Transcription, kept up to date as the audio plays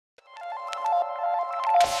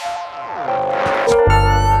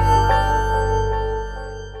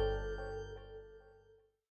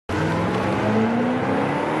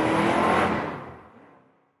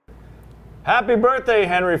Happy birthday,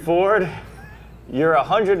 Henry Ford. You're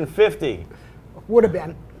 150. Would have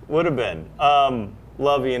been. Would have been.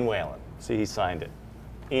 Love Ian Whalen. See, he signed it.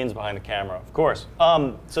 Ian's behind the camera, of course.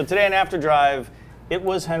 So today on After Drive, it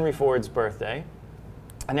was Henry Ford's birthday,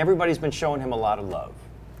 and everybody's been showing him a lot of love.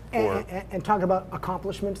 And talk about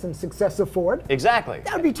accomplishments and success of Ford. Exactly.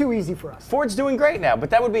 That would be too easy for us. Ford's doing great now,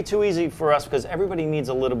 but that would be too easy for us because everybody needs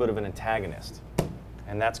a little bit of an antagonist.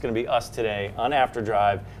 And that's going to be us today on After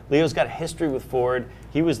Drive. Leo's got a history with Ford.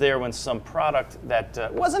 He was there when some product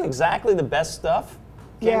that wasn't exactly the best stuff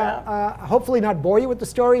came out. Hopefully not bore you with the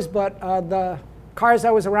stories, but the cars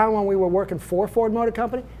I was around when we were working for Ford Motor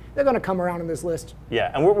Company, they're going to come around in this list.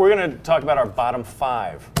 Yeah, and we're going to talk about our bottom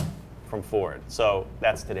 5 from Ford. So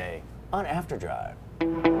that's today on After Drive.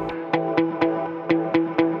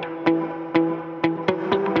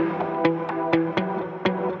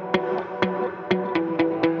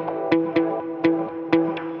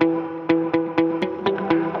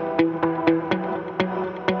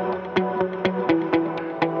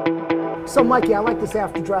 So, Mikey, I like this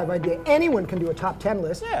After Drive idea. Anyone can do a top 10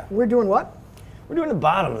 list. Yeah. We're doing what? We're doing the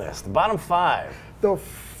bottom list, the bottom 5. The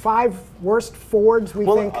 5 worst Fords we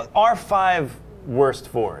think. Our 5 worst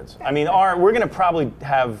Fords. I mean, we're going to probably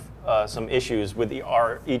have some issues with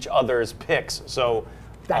each other's picks. So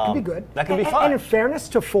that could be good. That could be fun. And in fairness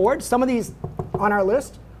to Ford, some of these on our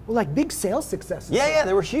list were like big sales successes. Yeah,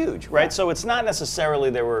 they were huge, right? Yeah. So it's not necessarily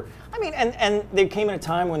I mean, and they came at a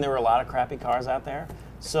time when there were a lot of crappy cars out there.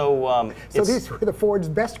 So these were the Ford's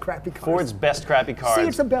best crappy cars. Ford's best crappy cars. See,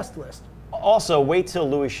 it's a best list. Also, wait till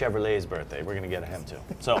Louis Chevrolet's birthday. We're going to get him too.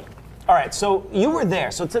 So, all right. So you were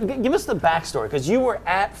there. So give us the backstory, because you were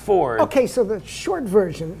at Ford. Okay. So the short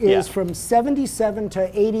version is from '77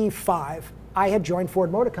 to '85. I had joined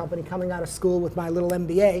Ford Motor Company coming out of school with my little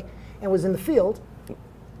MBA, and was in the field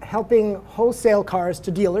helping wholesale cars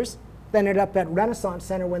to dealers. Then ended up at Renaissance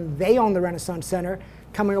Center when they owned the Renaissance Center,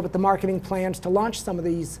 coming up with the marketing plans to launch some of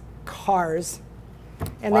these cars.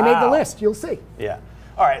 And they made the list, you'll see. Yeah.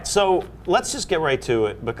 All right, so let's just get right to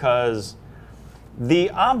it, because the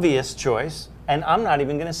obvious choice, and I'm not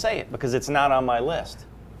even going to say it because it's not on my list,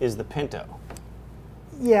 is the Pinto.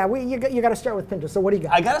 Yeah, you got to start with Pinto. So what do you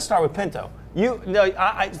got? I got to start with Pinto.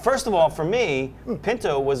 First of all, for me,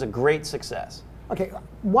 Pinto was a great success. Okay,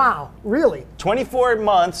 wow, really? 24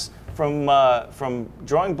 months from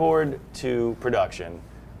drawing board to production,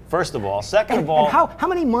 first of all. Second of all... And how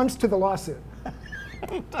many months to the lawsuit?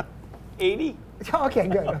 80? Okay,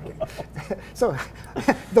 good. Okay. So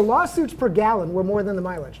the lawsuits per gallon were more than the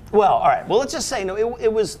mileage. Well, all right. Well, let's just say, no,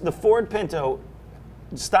 it was the Ford Pinto.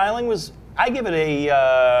 Styling was, I'll give it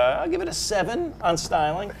a 7 on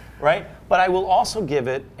styling, right? But I will also give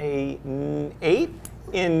it a 8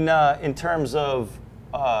 in terms of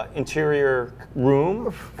interior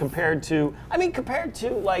room compared to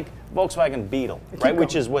like Volkswagen Beetle, right?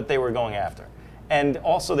 Which is what they were going after. And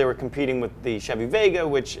also they were competing with the Chevy Vega,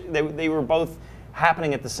 which they were both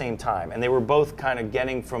happening at the same time. And they were both kind of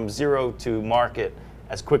getting from zero to market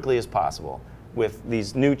as quickly as possible with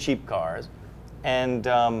these new cheap cars. And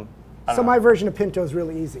so my version of Pinto is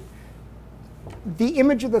really easy. The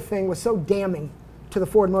image of the thing was so damning to the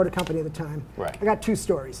Ford Motor Company at the time. Right. I got 2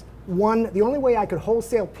 stories. One, the only way I could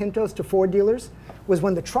wholesale Pintos to Ford dealers was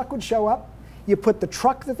when the truck would show up, you put the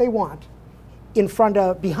truck that they want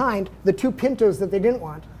behind the 2 Pintos that they didn't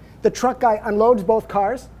want. The truck guy unloads both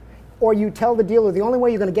cars, or you tell the dealer the only way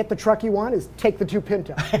you're going to get the truck you want is take the 2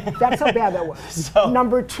 Pinto. That's how bad that was. So,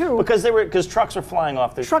 number 2, because trucks were flying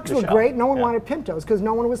off the trucks were great. No one wanted Pintos because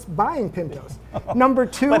no one was buying Pintos. Number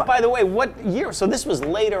 2. But by the way, what year? So this was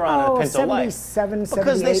later on in Pinto life. 77, 78.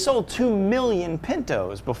 Because they sold 2 million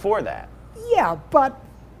Pintos before that. Yeah, but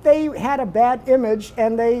they had a bad image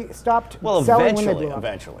and they stopped selling when they blew up.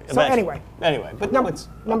 Eventually. So anyway, but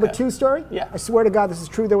number 2 story. Yeah. I swear to God, this is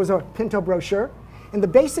true. There was a Pinto brochure, and the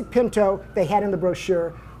basic Pinto they had in the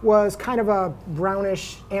brochure was kind of a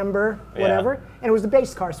brownish amber, whatever, and it was the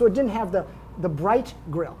base car, so it didn't have the bright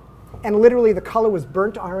grille. And literally, the color was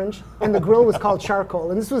burnt orange, and the grille was called charcoal.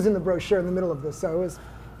 And this was in the brochure in the middle of this, so it was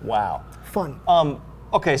fun.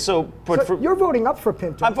 Okay, so you're voting up for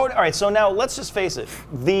Pinto. I'm voting. All right, so now let's just face it.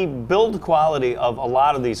 The build quality of a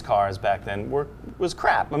lot of these cars back then was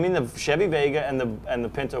crap. I mean, the Chevy Vega and the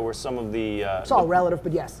Pinto were some of the. It's all relative,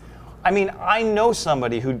 but yes. I mean, I know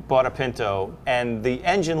somebody who bought a Pinto and the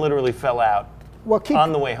engine literally fell out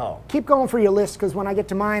on the way home. Keep going for your list, because when I get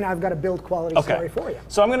to mine, I've got a build quality story for you.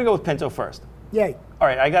 So I'm going to go with Pinto first. Yay. All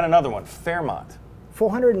right, I got another one. Fairmont.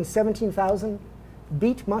 417,000.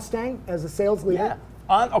 Beat Mustang as a sales leader.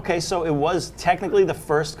 Yeah. Okay, so it was technically the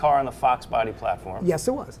first car on the Fox body platform. Yes,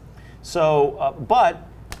 it was. So, but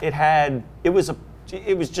it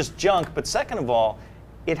was just junk. But second of all,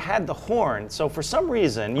 it had the horn. So for some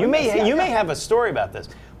reason, you may have a story about this.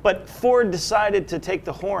 But Ford decided to take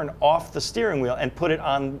the horn off the steering wheel and put it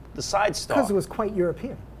on the side stalk. Because it was quite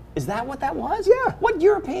European. Is that what that was? Yeah. What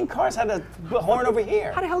European cars had a horn over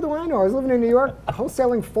here? How the hell do I know? I was living in New York,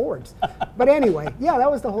 wholesaling Fords. But anyway, yeah,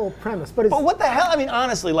 that was the whole premise. But what the hell? I mean,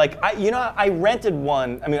 honestly, like, I rented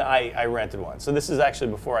one. I mean, I rented one. So this is actually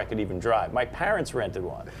before I could even drive. My parents rented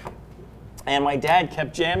one. And my dad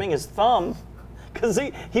kept jamming his thumb because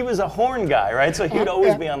he was a horn guy, right? So he'd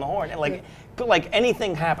always be on the horn. And like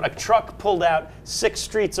anything happened, a truck pulled out 6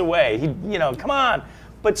 streets away. Come on.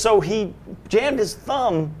 But so he jammed his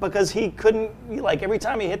thumb because he couldn't, like every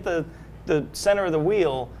time he hit the center of the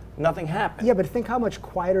wheel, nothing happened. Yeah, but think how much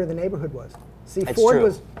quieter the neighborhood was. See, It's Ford true.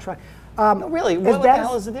 was trying. No, really? What the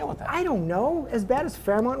hell is the deal with that? I don't know. As bad as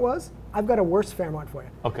Fairmont was, I've got a worse Fairmont for you.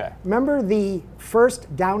 Okay. Remember the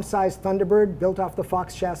first downsized Thunderbird built off the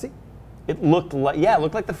Fox chassis? It looked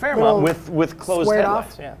like the Fairmont with closed squared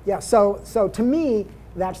headlights. off. Yeah. So to me,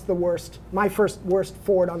 that's the worst. My first worst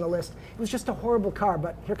Ford on the list. It was just a horrible car.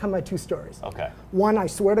 But here come my 2 stories. Okay. One, I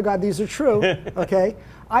swear to God, these are true. Okay.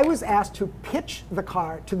 I was asked to pitch the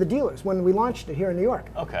car to the dealers when we launched it here in New York.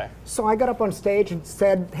 Okay. So I got up on stage and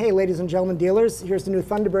said, "Hey, ladies and gentlemen, dealers, here's the new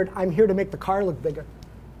Thunderbird. I'm here to make the car look bigger."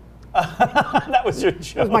 That was your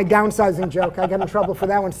joke. That was my downsizing joke. I got in trouble for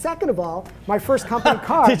that one. Second of all, my first company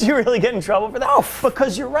car. Did you really get in trouble for that? Oh.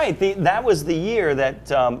 Because you're right. That was the year that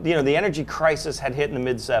the energy crisis had hit in the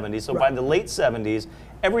mid '70s. So by the late '70s,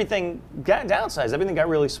 everything got downsized. Everything got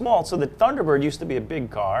really small. So the Thunderbird used to be a big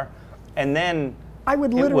car, and then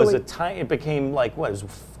it became like what? It was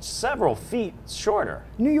several feet shorter.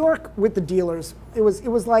 New York with the dealers, it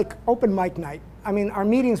was like open mic night. I mean, our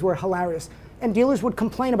meetings were hilarious. And dealers would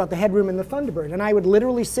complain about the headroom in the Thunderbird. And I would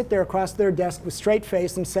literally sit there across their desk with straight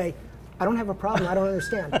face and say, "I don't have a problem, I don't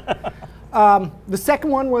understand." The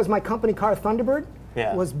second one was my company car, Thunderbird.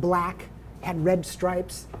 Yeah. It was black, had red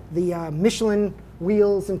stripes, the Michelin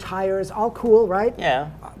wheels and tires, all cool, right? Yeah.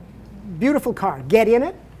 Beautiful car. Get in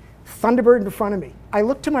it, Thunderbird in front of me. I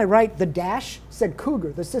looked to my right, the dash said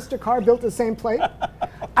Cougar, the sister car built the same plate.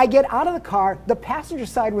 I get out of the car, the passenger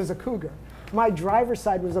side was a Cougar. My driver's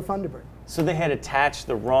side was a Thunderbird. So they had attached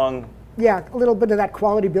the wrong. Yeah, a little bit of that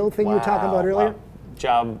quality build thing you were talking about earlier.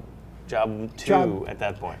 Wow. Job 2 at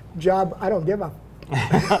that point. Job, I don't give up.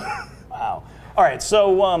 Wow. All right,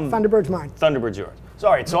 so Thunderbird's mine. Thunderbird's yours. So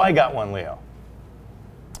all right, so I got one, Leo.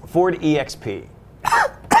 Ford EXP.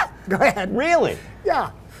 Go ahead. Really?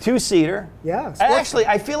 Yeah. 2-seater. Yeah. Actually,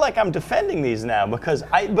 I feel like I'm defending these now because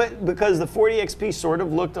the Ford EXP sort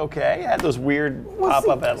of looked okay. It had those weird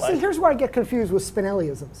pop-up headlights. See, here's where I get confused with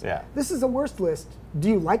Spinelliisms. Yeah. This is the worst list. Do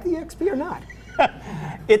you like the EXP or not?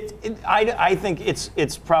 I think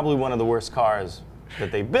it's probably one of the worst cars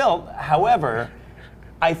that they built. However,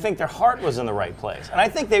 I think their heart was in the right place, and I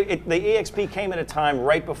think the EXP came at a time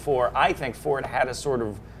right before I think Ford had a sort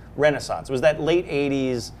of renaissance. It was that late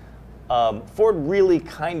 '80s. Ford really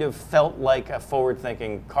kind of felt like a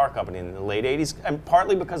forward-thinking car company in the late '80s, and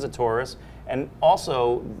partly because of Taurus, and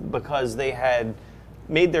also because they had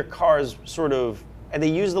made their cars sort of, and they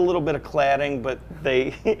used a little bit of cladding, but they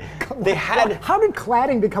had. How did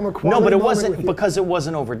cladding become a quality? No, but it moment wasn't with you? because it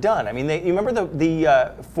wasn't overdone. I mean, you remember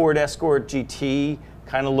the Ford Escort GT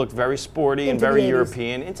kind of looked very sporty and Into very the 80s.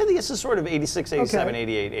 European. This is sort of 86, 87,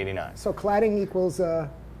 88, 89. So cladding equals.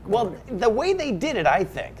 Well, the way they did it, I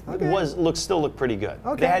think, still looked pretty good.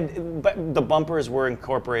 Okay. But the bumpers were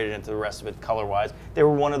incorporated into the rest of it color-wise. They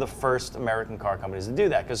were one of the first American car companies to do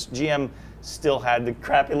that because GM still had the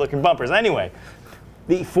crappy-looking bumpers. Anyway,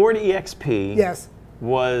 the Ford EXP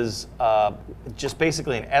was just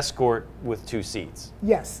basically an Escort with 2 seats.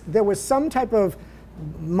 Yes, there was some type of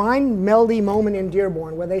mind-meldy moment in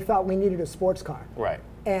Dearborn where they thought we needed a sports car. Right.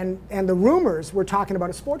 And the rumors were talking about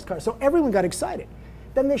a sports car, so everyone got excited.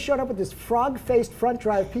 Then they showed up with this frog-faced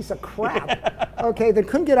front-drive piece of crap, that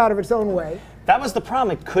couldn't get out of its own way. That was the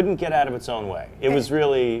problem. It couldn't get out of its own way. It was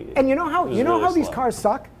really. And you know how these cars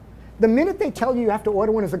suck? The minute they tell you have to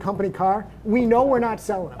order one as a company car, we know we're not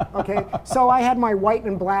selling them. Okay. So I had my white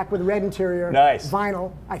and black with red interior. Nice.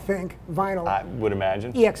 Vinyl, I think. Vinyl. I would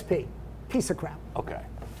imagine. EXP, piece of crap. Okay.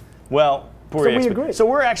 Well, poor So EXP. we agree. So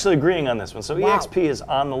we're actually agreeing on this one. So Wow. EXP is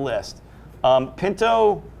on the list.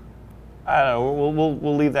 Pinto. I don't know.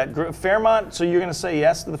 We'll leave that. Fairmont. So you're going to say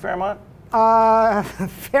yes to the Fairmont?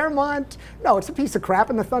 Fairmont. No, it's a piece of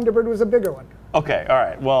crap, and the Thunderbird was a bigger one. Okay. All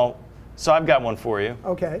right. Well, so I've got one for you.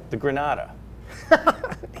 Okay. The Granada.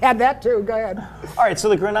 Had that too. Go ahead. All right. So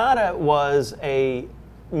the Granada was a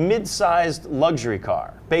mid-sized luxury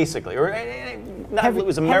car, basically, or not. It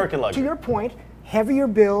was American luxury. To your point, heavier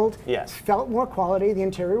build. Yes. Felt more quality. The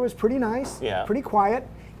interior was pretty nice. Yeah. Pretty quiet.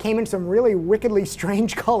 Came in some really wickedly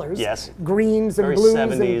strange colors. Yes. Greens and Very blues.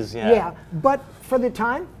 70s, and, yeah. But for the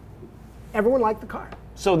time, everyone liked the car.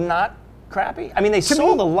 So not crappy? I mean, they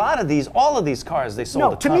sold a lot of these, all of these cars, they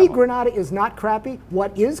sold a ton to me, of them. Granada is not crappy.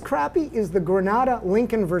 What is crappy is the Granada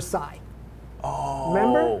Lincoln Versailles. Oh.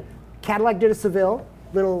 Remember? Cadillac did a Seville,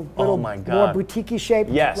 little my more God. boutique-y shaped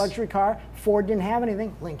Yes. luxury car. Ford didn't have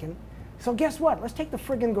anything, Lincoln. So guess what? Let's take the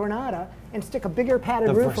friggin' Granada and stick a bigger padded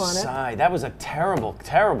roof on it. The Versailles, that was a terrible,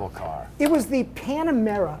 terrible car. It was the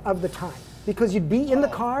Panamera of the time because you'd be in the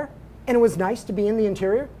car and it was nice to be in the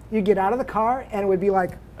interior. You'd get out of the car and it would be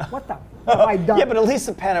like, what the have I done? Yeah, but at least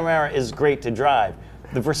the Panamera is great to drive.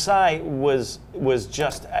 The Versailles was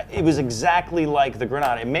just, it was exactly like the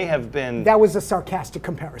Granada. It may have been. That was a sarcastic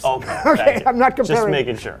comparison. Okay, okay, I'm not comparing. Just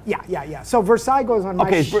making sure. Yeah. So Versailles goes on my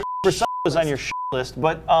Versailles was on your list,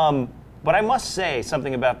 but I must say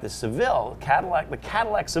something about the Seville, the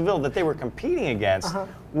Cadillac Seville that they were competing against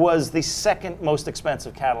was the second most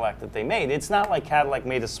expensive Cadillac that they made. It's not like Cadillac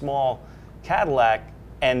made a small Cadillac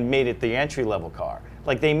and made it the entry-level car.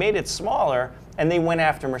 Like they made it smaller and they went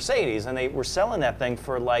after Mercedes and they were selling that thing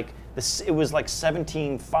for like it was like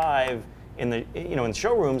 $17,500 in the in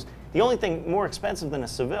showrooms. The only thing more expensive than a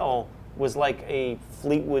Seville was like a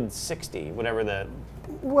Fleetwood 60, whatever the.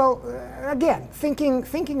 Well, again,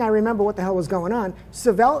 thinking I remember what the hell was going on.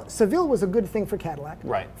 Seville was a good thing for Cadillac.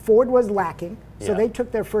 Right. Ford was lacking, so Yeah. they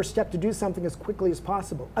took their first step to do something as quickly as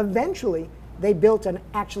possible. Eventually, they built an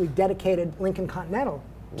actually dedicated Lincoln Continental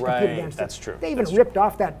to Right, compete against that's it. true. They even ripped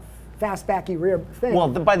off that fastbacky rear thing. Well,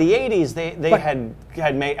 by the 80s, they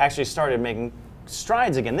actually started making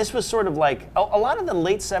strides again. This was sort of like a lot of the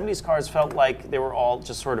late 70s cars felt like they were all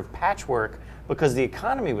just sort of patchwork because the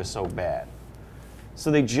economy was so bad. So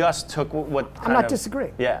they just took what I'm not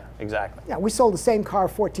disagreeing. Yeah, exactly. Yeah, we sold the same car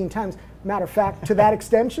 14 times. Matter of fact, to that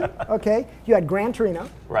extension, okay, you had Gran Torino.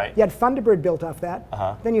 Right. You had Thunderbird built off that.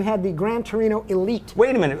 Then you had the Gran Torino Elite.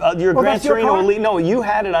 Wait a minute, your Gran that's your Torino car? Elite? No, you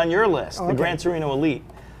had it on your list, Oh, the okay. Gran Torino Elite.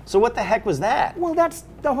 So what the heck was that? Well, that's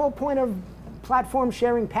the whole point of platform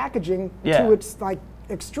sharing packaging Yeah. to its like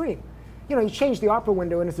extreme. You change the opera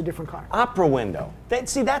window and it's a different car. Opera window.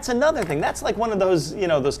 See, that's another thing. That's like one of those,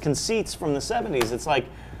 those conceits from the 70s. It's like,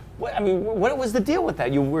 what was the deal with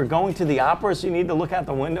that? You were going to the opera, so you need to look out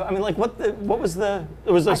the window? I mean, like, what was there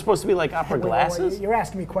supposed to be like opera glasses? You're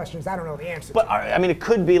asking me questions I don't know the answer But, to. I mean, it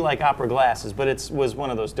could be like opera glasses, but it was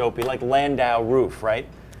one of those dopey, like Landau roof, right?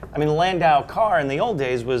 I mean, the Landau car in the old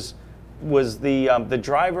days was the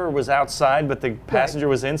driver was outside, but the passenger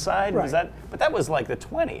was inside? Right. But that was like the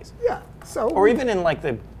 20s. Yeah, so. Or even in like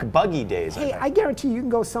the buggy days, I Hey, think. I guarantee you can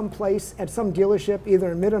go someplace at some dealership,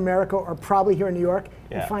 either in Mid-America or probably here in New York,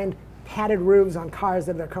 Yeah. and find padded roofs on cars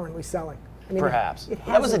that they're currently selling. I mean, Perhaps. it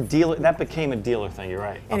That was a hasn't- dealer. That became a dealer thing. You're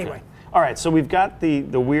right. Okay. Anyway. All right. So we've got the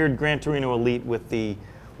weird Gran Torino Elite with the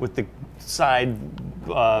side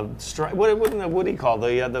what do you call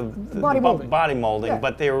the Body molding. body molding? Yeah.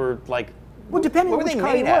 But they were like. Well, depending on what were which they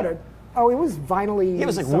car you made out of? ordered. Oh, it was vinyl-y. It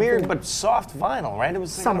was like something. weird but soft vinyl, right? It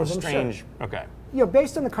was Some kind of them, strange. sure. Okay.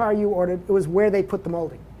 Based on the car you ordered, it was where they put the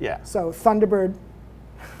molding. Yeah. So Thunderbird,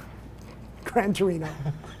 Gran Torino,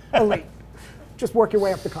 Elite. Just work your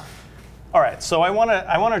way up the car. All right, so I want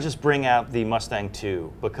to just bring out the Mustang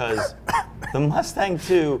 2 because the Mustang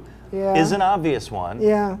 2 Yeah. is an obvious one.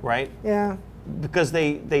 Yeah. Right? Yeah. Because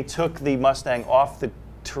they took the Mustang off the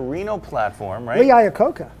Torino platform, right? Lee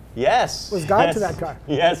Iacocca Yes. was God yes. to that car.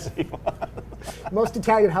 Yes, he was. Most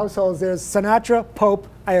Italian households, there's Sinatra, Pope,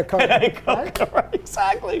 Iacocca. Right? Right,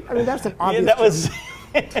 exactly. I mean, that's an obvious that was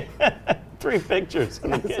 3 pictures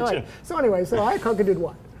in the kitchen. So anyway, so Iacocca did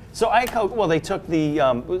what? So they took the,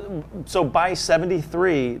 so by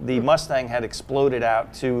 73, the Mustang had exploded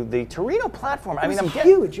out to the Torino platform. I mean, was I'm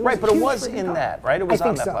huge. It was right, a but it huge was freaking in car. that, right? It was I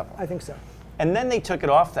on think that so. platform. I think so. And then they took it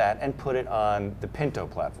off that and put it on the Pinto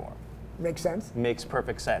platform. Makes sense. Makes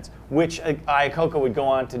perfect sense. Which Iacocca would go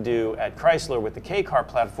on to do at Chrysler with the K-Car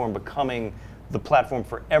platform becoming the platform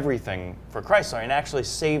for everything for Chrysler and actually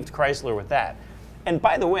saved Chrysler with that. And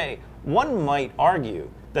by the way, one might argue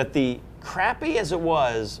that the crappy as it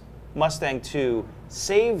was Mustang 2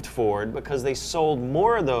 saved Ford because they sold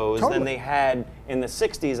more of those Totally. than they had in the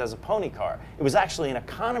 60s as a pony car. It was actually an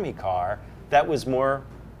economy car that was more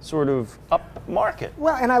sort of upmarket.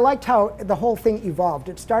 Well, and I liked how the whole thing evolved.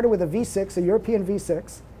 It started with a V6, a European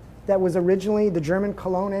V6, that was originally the German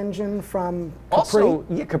Cologne engine from Capri. Also,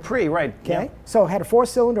 yeah, Capri, right. Okay, Yeah. so it had a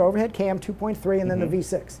 4-cylinder overhead cam, 2.3, and then the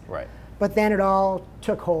V6. Right. But then it all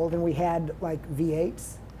took hold, and we had like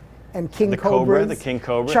V8s and King the Cobras. Cobra, the King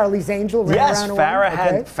Cobra. Charlie's Angel ran yes, around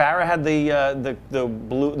Farrah had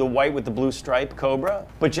the white with the blue stripe Cobra,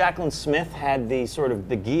 but Jacqueline Smith had the sort of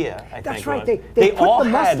the Ghia, I think. That's right. They put all the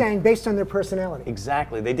had, Mustang based on their personality.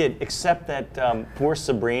 Exactly, they did, except that poor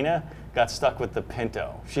Sabrina got stuck with the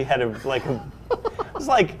Pinto. She had it was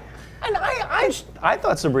like, and I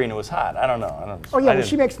thought Sabrina was hot. I don't know. Oh yeah, well,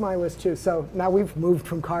 she makes my list too. So now we've moved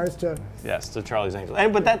from cars to. Yes, to Charlie's Angel.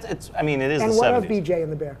 But it is the 70s. And what of BJ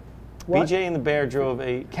and the Bear? What? BJ and the Bear drove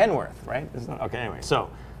a Kenworth, right? Okay, anyway, so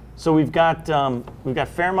we've got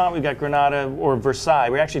Fairmont, we've got Granada or Versailles.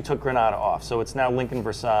 We actually took Granada off, so it's now Lincoln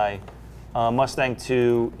Versailles, Mustang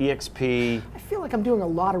 2, EXP. I feel like I'm doing a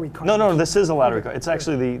lottery car. No, this is a lottery car. It's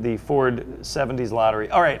actually the Ford 70s lottery.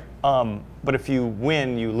 All right, but if you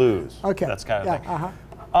win, you lose. Okay. That's kind of thing.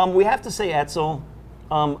 Uh-huh. We have to say Edsel,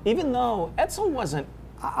 even though Edsel wasn't.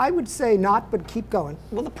 I would say not, but keep going.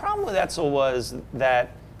 Well, the problem with Edsel was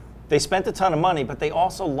that they spent a ton of money, but they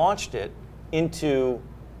also launched it into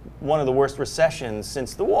one of the worst recessions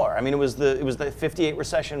since the war. I mean, it was the 58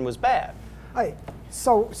 recession was bad. Hey,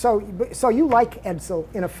 so you like Edsel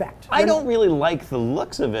in effect? I don't really like the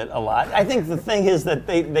looks of it a lot. I think the thing is that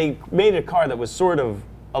they made a car that was sort of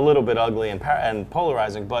a little bit ugly and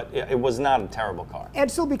polarizing, but it was not a terrible car.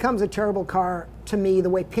 Edsel becomes a terrible car to me the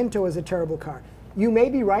way Pinto is a terrible car. You may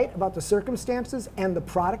be right about the circumstances and the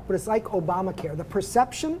product, but it's like Obamacare. The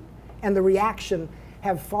perception and the reaction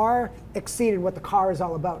have far exceeded what the car is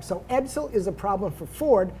all about. So Edsel is a problem for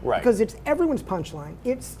Ford because it's everyone's punchline.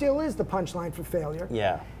 It still is the punchline for failure.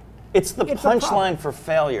 Yeah, it's the punchline for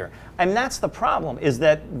failure, and that's the problem. Is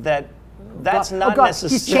that's not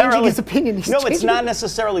necessarily. He's changing his opinion. It's not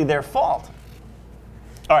necessarily their fault.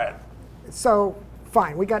 All right. So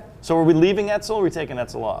fine, we got. So are we leaving Edsel? Or are we taking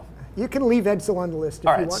Edsel off? You can leave Edsel on the list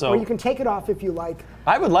if you want, or you can take it off if you like.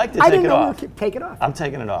 I would like to take it off. I didn't know you could take it off. I'm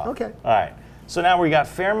taking it off. Okay. All right. So now we got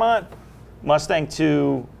Fairmont, Mustang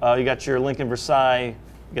 2, you got your Lincoln Versailles,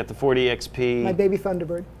 you got the Ford EXP. My baby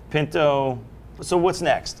Thunderbird. Pinto. So what's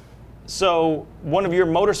next? So one of your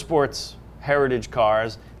motorsports heritage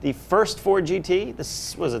cars, the first Ford GT,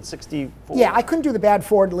 this was it 64? Yeah, I couldn't do the bad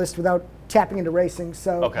Ford list without tapping into racing.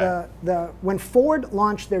 So when Ford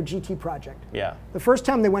launched their GT project, the first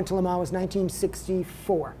time they went to Le Mans was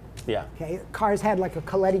 1964. Yeah. Okay, cars had like a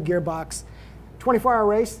Coletti gearbox, 24-hour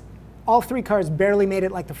race. All three cars barely made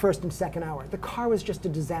it like the first and second hour. The car was just a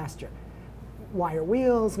disaster. Wire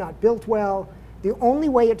wheels, not built well. The only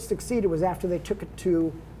way it succeeded was after they took it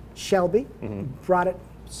to Shelby, brought it,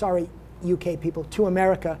 sorry UK people, to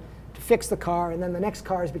America to fix the car, and then the next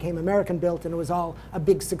cars became American built, and it was all a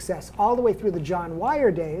big success. All the way through the John Wyer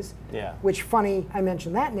days, which funny I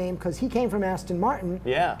mentioned that name because he came from Aston Martin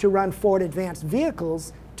to run Ford Advanced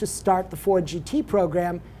Vehicles to start the Ford GT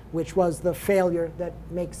program, which was the failure that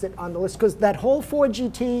makes it on the list. Because that whole Ford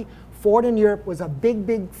GT, Ford in Europe was a big,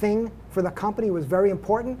 big thing for the company. It was very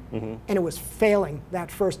important, and it was failing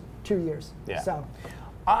that first 2 years. Yeah. So,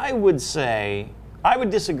 I would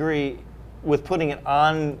disagree with putting it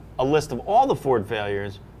on a list of all the Ford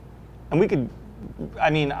failures, and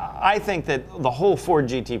I think that the whole Ford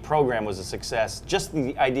GT program was a success, just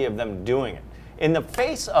the idea of them doing it. In the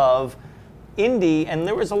face of Indy, and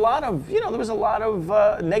there was a lot of,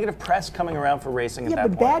 negative press coming around for racing at that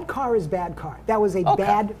point. Yeah, but bad car is bad car. That was a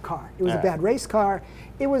bad car. It was a bad race car.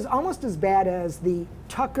 It was almost as bad as the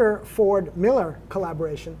Tucker-Ford-Miller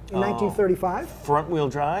collaboration in 1935. Front-wheel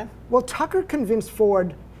drive? Well, Tucker convinced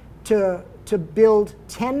Ford to build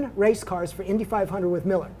 10 race cars for Indy 500 with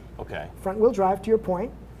Miller. Okay. Front-wheel drive, to your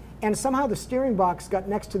point. And somehow the steering box got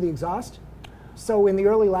next to the exhaust. So in the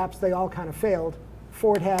early laps, they all kind of failed.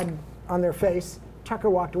 Ford had on their face. Tucker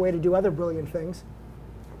walked away to do other brilliant things.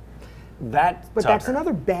 But that's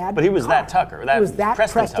another bad But he was car. that Tucker. He was that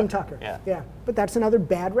Preston Tucker. Yeah. But that's another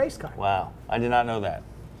bad race car. Wow. I did not know that.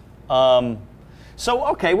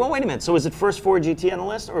 Okay, well, wait a minute. So is it first Ford GT on the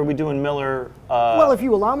list, or are we doing Miller? Well, if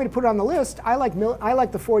you allow me to put it on the list, I like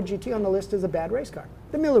the Ford GT on the list as a bad race car.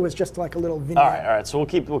 The Miller was just like a little vignette. All right. So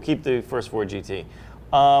we'll keep the first Ford GT.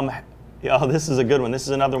 This is a good one. This is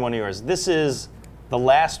another one of yours. This is the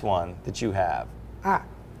last one that you have.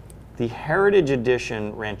 The Heritage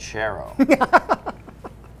Edition Ranchero.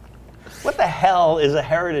 What the hell is a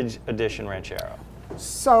Heritage Edition Ranchero?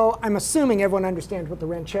 So I'm assuming everyone understands what the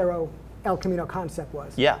Ranchero El Camino concept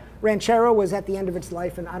was. Yeah. Ranchero was at the end of its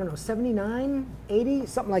life in, 79, 80,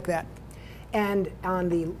 something like that. And on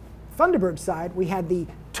the Thunderbird side, we had the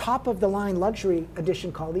top-of-the-line luxury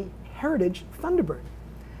edition called the Heritage Thunderbird.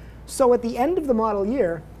 So at the end of the model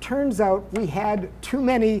year, turns out we had too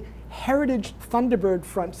many Heritage Thunderbird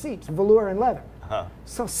front seats, velour and leather.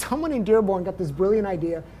 So someone in Dearborn got this brilliant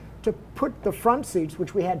idea. to put the front seats,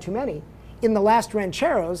 which we had too many, in the last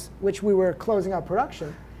Rancheros, which we were closing out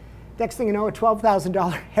production. Next thing you know, a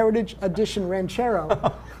 $12,000 Heritage Edition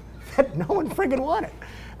Ranchero that no one friggin' wanted.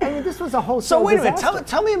 I mean, this was a whole So wait a minute,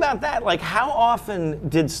 tell me about that. Like, how often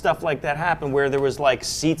did stuff like that happen where there was like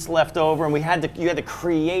seats left over and you had to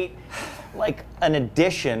create like an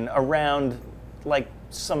addition around like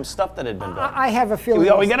some stuff that had been done? I have a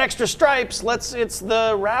feeling. We got extra stripes. It's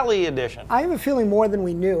the rally edition. I have a feeling more than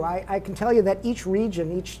we knew. I can tell you that each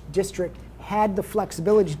region, each district had the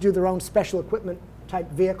flexibility to do their own special equipment type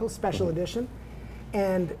vehicle, special edition,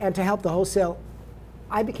 and to help the wholesale.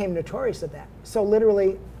 I became notorious at that. So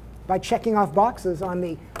literally, by checking off boxes on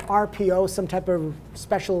the RPO, some type of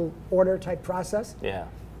special order type process, yeah,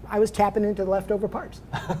 I was tapping into the leftover parts.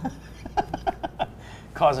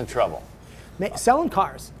 Causing trouble. Selling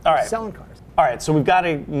cars. All right. Selling cars. All right, so we've got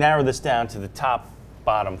to narrow this down to the top,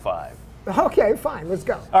 bottom 5. Okay, fine, let's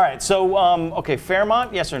go. All right, so, okay,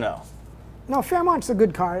 Fairmont, yes or no? No, Fairmont's a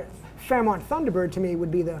good car. Fairmont Thunderbird, to me,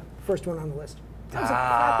 would be the first one on the list. That was a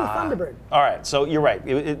crappy Thunderbird. All right, so you're right.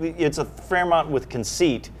 It's a Fairmont with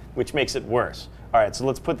conceit, which makes it worse. All right, so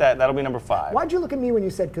let's put that'll be number 5. Why'd you look at me when you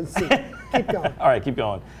said conceit? Keep going. All right, keep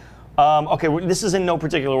going. Okay, this is in no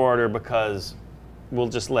particular order because we'll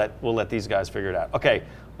let these guys figure it out. Okay,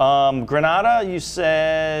 Granada, you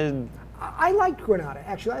said. I liked Granada,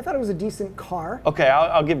 actually. I thought it was a decent car. Okay,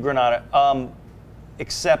 I'll give Granada.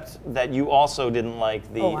 Except that you also didn't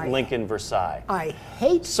like the Lincoln Versailles. I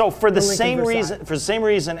hate. So for the same Versailles.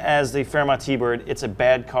 reason as the Fairmont T-Bird, it's a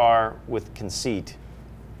bad car with conceit.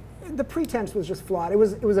 The pretense was just flawed. It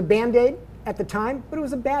was a Band-Aid at the time, but it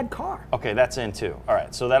was a bad car. Okay, that's in too. All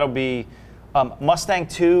right, so that'll be Mustang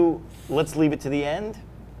 2. Let's leave it to the end.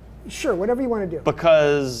 Sure, whatever you want to do.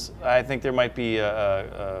 Because I think there might be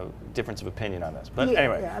a difference of opinion on this. But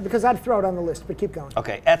anyway. Yeah, because I'd throw it on the list, but keep going.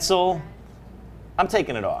 Okay, Etzel. I'm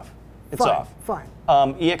taking it off. It's off. Fine.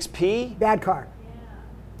 EXP. Bad car.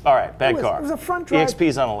 All right, bad car. It was a front drive.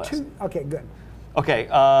 EXP's on the list. Okay, good. Okay,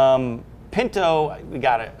 Pinto. We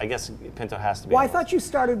got it. I guess Pinto has to be. Well, I thought you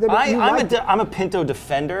started the. I'm a Pinto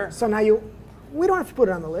defender. So now we don't have to put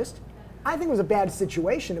it on the list. I think it was a bad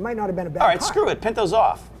situation. It might not have been a bad car. All right, screw it. Pinto's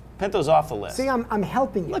off. Pinto's off the list. See, I'm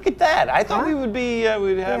helping you. Look at that. I thought we would be.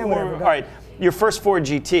 We'd have more. Whatever, all right, your first Ford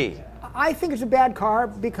GT. I think it's a bad car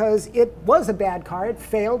because it was a bad car. It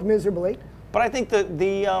failed miserably. But I think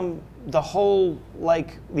the whole,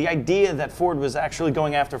 like, the idea that Ford was actually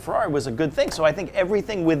going after Ferrari was a good thing. So I think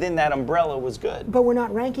everything within that umbrella was good. But we're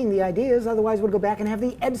not ranking the ideas. Otherwise, we'd go back and have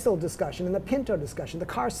the Edsel discussion and the Pinto discussion. The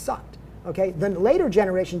car sucked. Okay, the later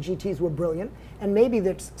generation GTs were brilliant, and maybe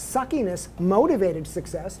the suckiness motivated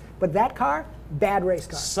success. But that car, bad race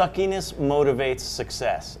car. Suckiness motivates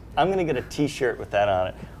success. I'm going to get a T-shirt with that on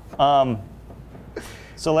it.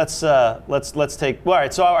 So let's take. All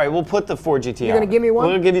right, we'll put the Ford GT. You're going to give me one?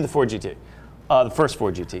 We'll give you the Ford GT, the first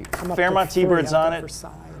Ford GT. Fairmont T-Bird's on it.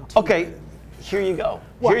 Okay, here you go.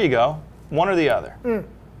 What? Here you go. One or the other.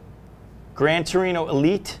 Gran Torino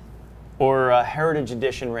Elite or Heritage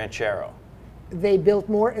Edition Ranchero. They built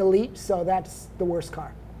more Elite, so that's the worst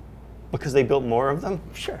car. Because they built more of them?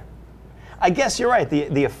 Sure. I guess you're right.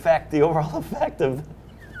 The overall effect of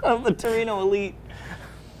the Torino Elite.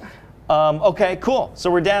 Okay, cool.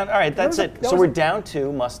 So we're down. All right, that's it. So we're down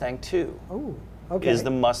to Mustang 2. Oh, okay. Is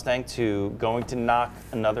the Mustang 2 going to knock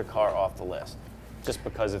another car off the list just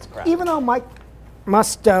because it's crap? Even though Mike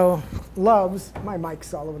Musto loves, my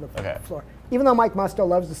mic's all over the floor. Even though Mike Musto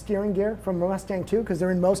loves the steering gear from Mustang 2 because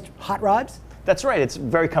they're in most hot rods. That's right. It's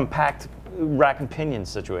very compact rack and pinion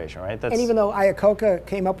situation, right? And even though Iacocca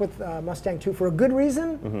came up with Mustang 2 for a good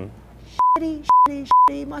reason,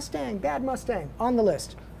 shitty Mustang, bad Mustang, on the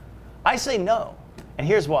list. I say no, and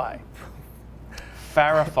here's why.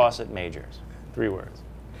 Farrah Fawcett Majors, 3 words.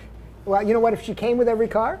 Well, you know what? If she came with every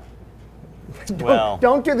car,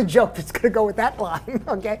 don't do the joke that's going to go with that line,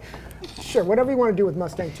 okay? Sure, whatever you want to do with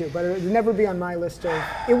Mustang 2, but it would never be on my list of.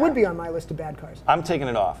 It would be on my list of bad cars. I'm taking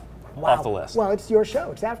it off the list. Well, it's your show.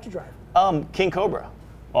 It's After Drive. King Cobra,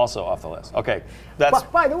 also off the list. Okay, that's.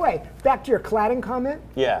 By the way, back to your cladding comment.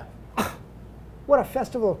 Yeah. What a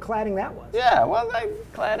festival of cladding that was. Yeah, well,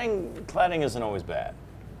 cladding isn't always bad.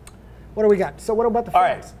 What do we got? So what about the fans? All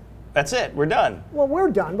right, that's it. We're done. Well, we're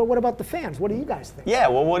done, but what about the fans? What do you guys think? Yeah,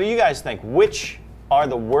 well, what do you guys think? Which are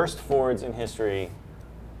the worst Fords in history?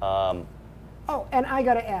 Oh, and I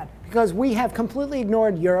got to add, because we have completely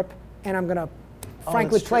ignored Europe, and I'm going to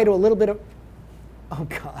frankly play to a little bit of. Oh,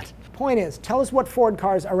 God. Point is, tell us what Ford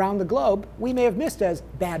cars around the globe we may have missed as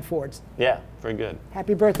bad Fords. Yeah, very good.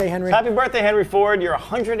 Happy birthday, Henry. Happy birthday, Henry Ford. You're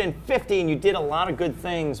 150 and you did a lot of good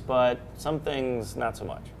things, but some things not so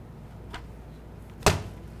much.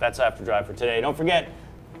 that's After Drive for today. Don't forget,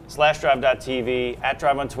 /drive.tv,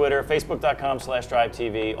 @drive on Twitter,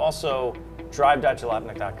 facebook.com/drivetv, also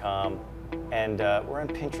drive.jalopnik.com, and we're on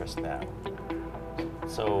Pinterest now.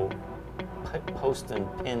 So post and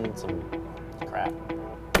pin some crap.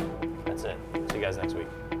 That's it. See you guys next week.